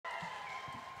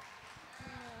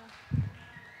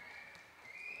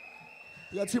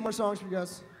We got 2 more songs for you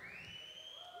guys.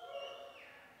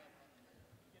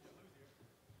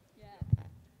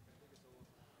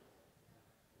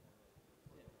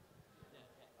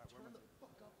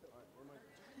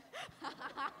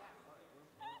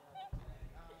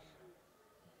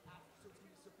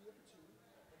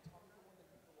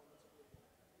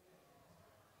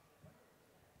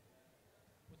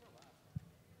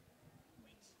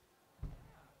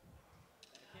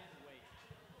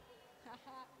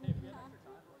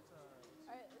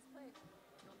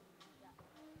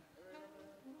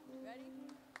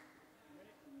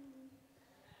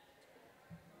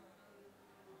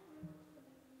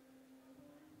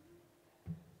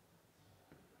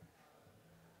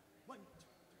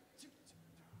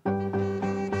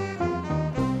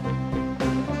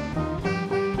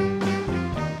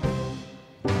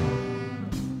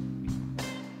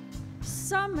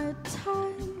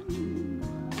 Summertime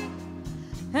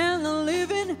and the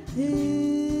living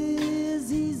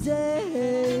is easy.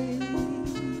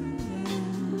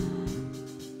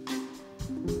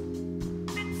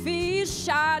 Fish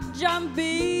are jumping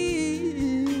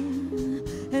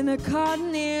and the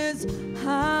cotton is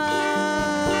high.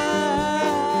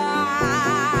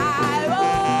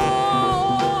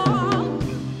 Oh,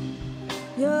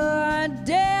 your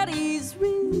daddy's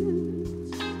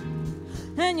rich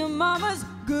and your mama's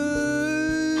good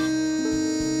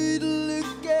looking.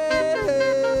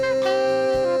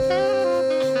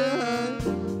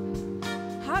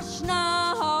 Hush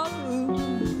now,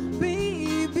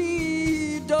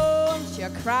 baby, don't you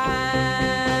cry.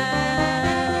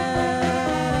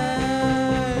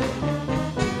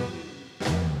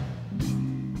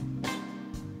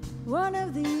 One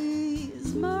of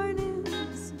these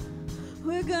mornings,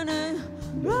 we're gonna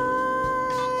rise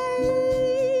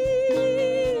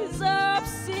up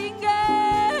singing,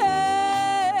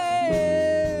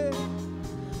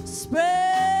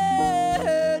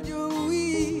 spread your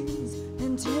wings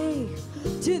and take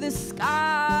to the sky.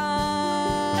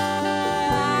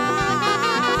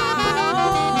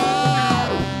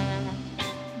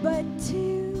 But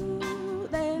till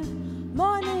that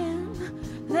morning,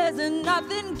 there's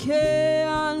nothing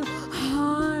can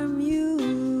harm you.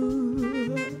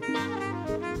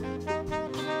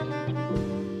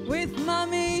 With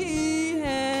mommy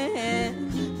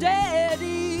and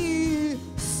daddy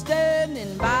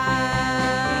standing by.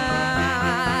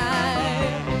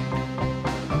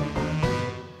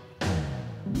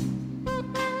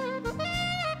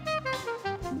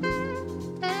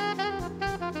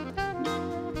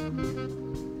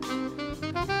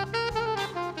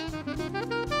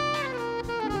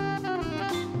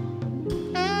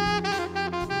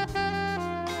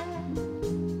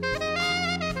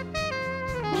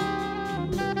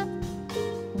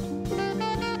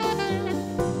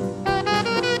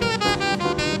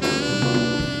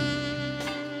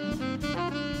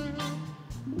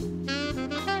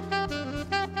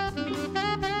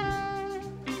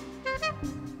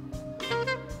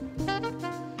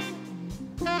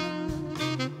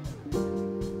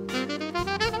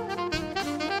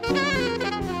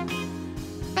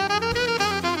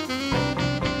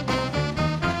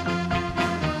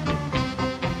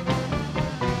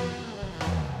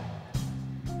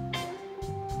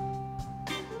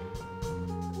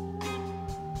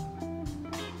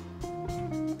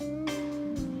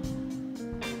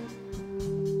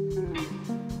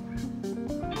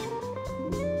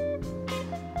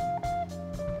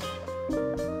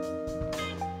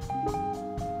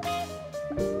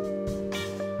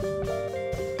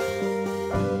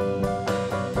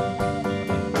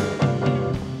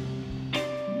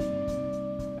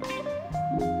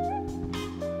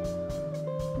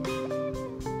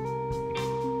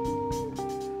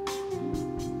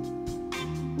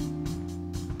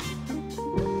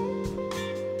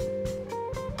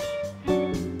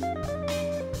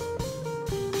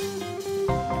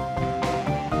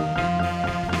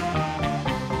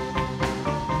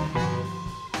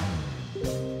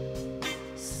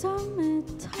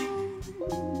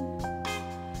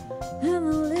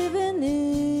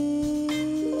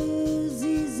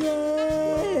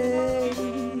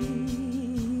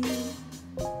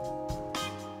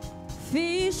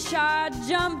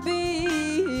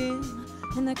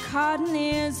 And the cotton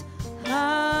is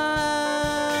high.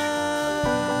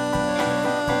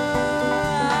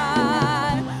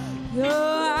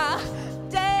 Your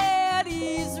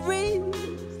daddy's rich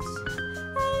and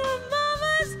your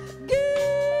mama's good.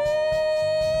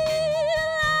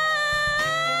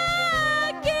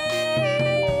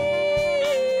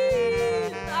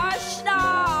 Hush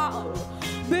now,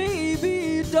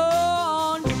 baby,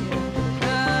 don't you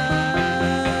cry.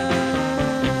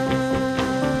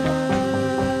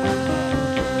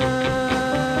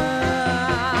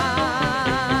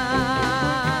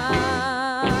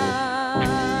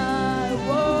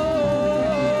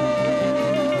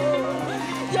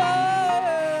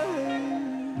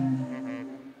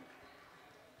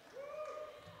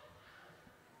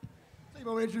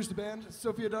 want to introduce the band.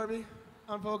 Sophia Darby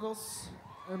on vocals.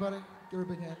 Everybody, give her a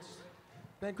big hand.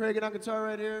 Ben Kragen on guitar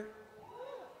right here.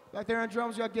 Back there on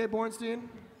drums, we got Gabe Bornstein.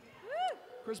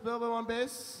 Chris Bilbo on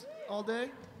bass all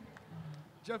day.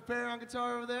 Jeff Pear on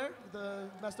guitar over there with the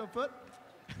messed up foot.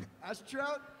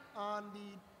 Trout on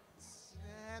the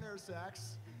tenor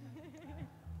sax.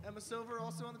 Emma Silver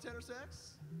also on the tenor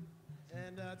sax.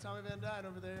 And Tommy Van Dyne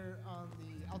over there on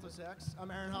the alto sax. I'm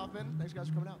Aaron Hoffman. Thanks guys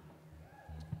for coming out.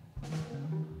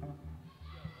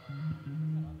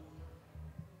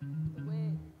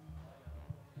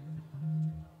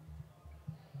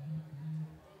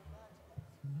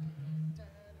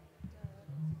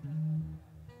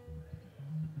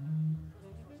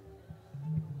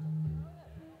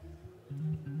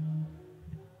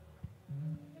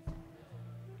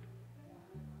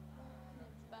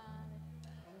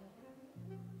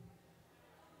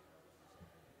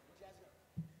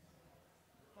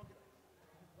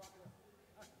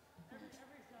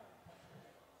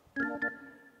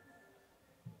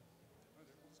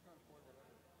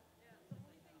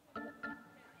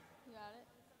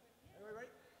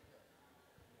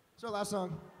 It's our last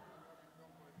song.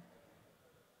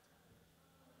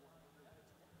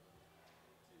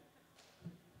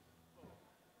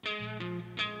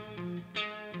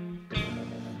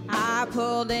 I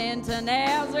pulled into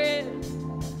Nazareth.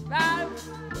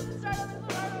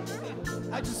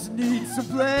 I just need some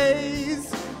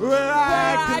place where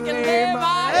I can lay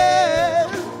my head.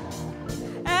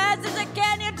 And sister,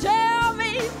 can you tell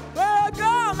me where a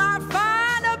girl might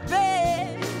find a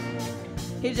bed?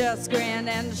 He just grinned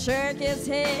and shook his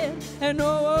head, and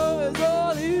no was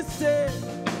all he said.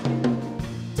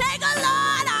 Take a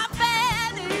load of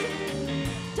Fanny,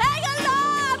 take a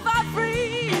load for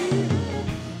free.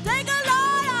 Take a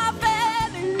load of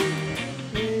Fanny.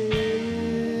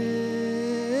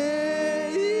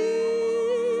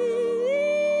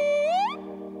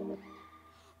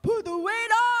 Put the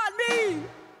weight on me.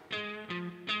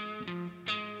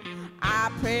 I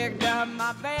picked up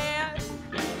my bag.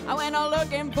 I went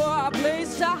looking for a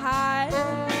place to hide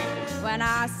when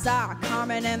I saw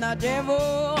Carmen and the devil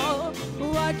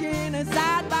walking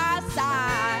side by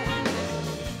side.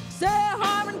 Say,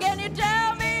 Harmon, can you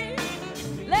tell me?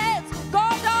 Let's go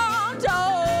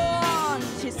downtown.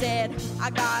 She said,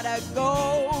 I gotta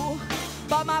go,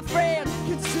 but my friend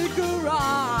can stick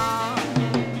around.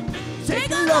 Take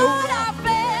a load of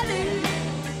Fanny,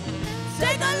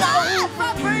 take a load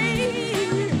for free.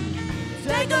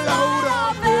 Take a load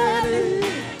of Fanny.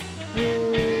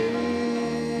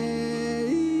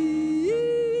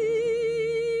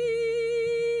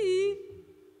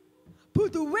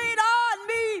 Put the weight on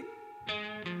me.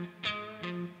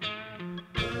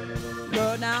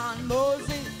 Go down,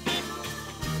 Moses.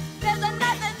 There's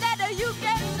nothing that you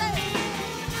can say.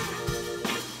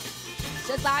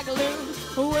 Just like a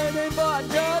loose waiting for a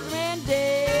judgment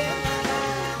day.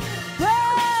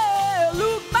 Well,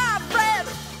 look, my friend,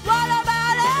 what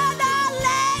about LA?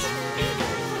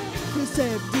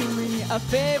 Said, do me a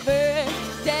favor,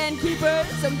 then keep her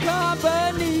some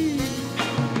company.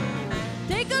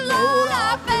 Take a load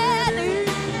of Fanny,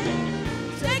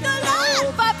 take a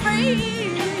load for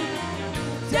free.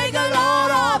 Take a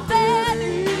load of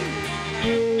Fanny.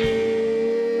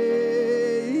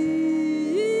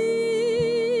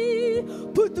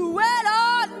 Put the weight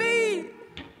on me.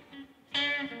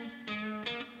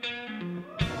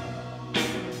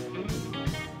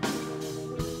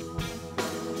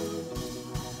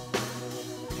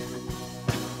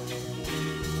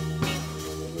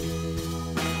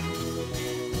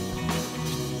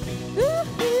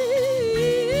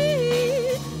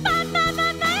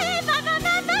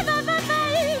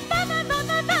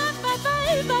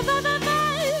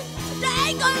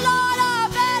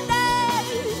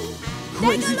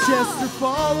 Crazy Chester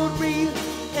followed me,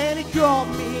 and he caught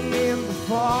me in the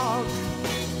fog.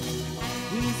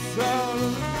 He saw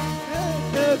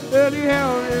and he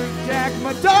held his Jack,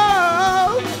 my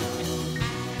dog.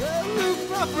 Look,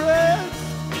 my friends,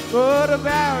 what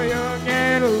about young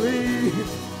Annalie?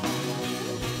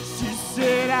 She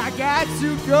said, I got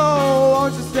to go,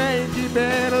 won't you stay and keep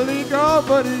Annalie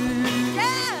company?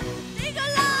 Yeah, take a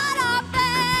lot of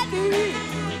Fanny,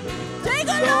 take a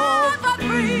lot for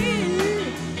free.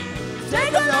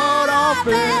 Take a load off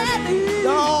Fanny.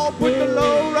 Oh, put the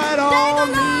load right on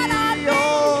me.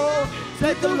 Oh,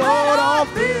 take the load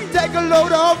off me. Take a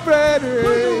load off Fanny.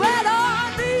 Put the weight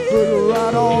on me. Put it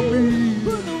right on me.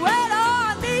 Put the weight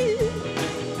on me.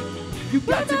 You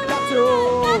got to. Put the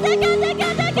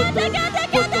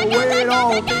weight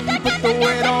on me. Put the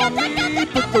weight on me.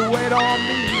 Put the weight on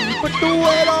me. Put the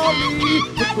weight on me.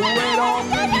 Put the weight on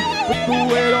me. Put the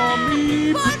weight on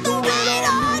me. Put the weight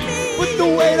on me.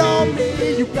 the weight on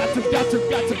me. You got to put the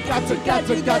weight on me.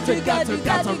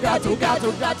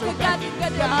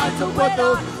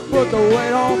 Put the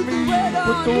weight on me.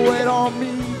 Put the weight on me.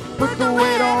 Put the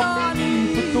weight on me. Put the weight on me.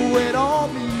 Put the weight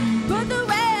on me. Put the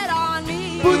weight on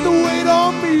me. Put the weight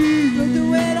on me. Put the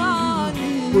weight on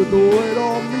me. Put the weight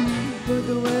on me. Put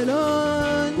the weight on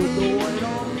me. Put the weight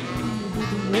on me.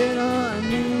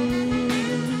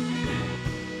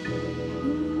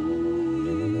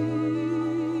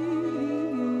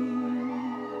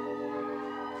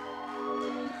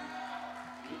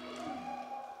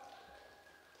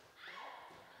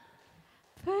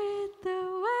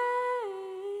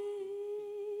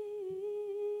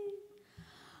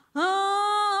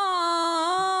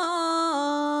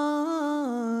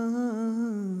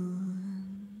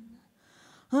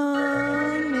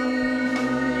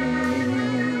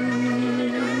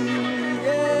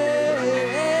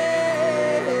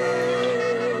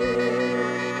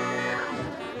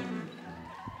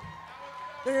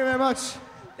 Thank you very much.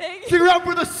 Thank you. Stick around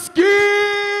for the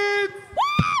ski.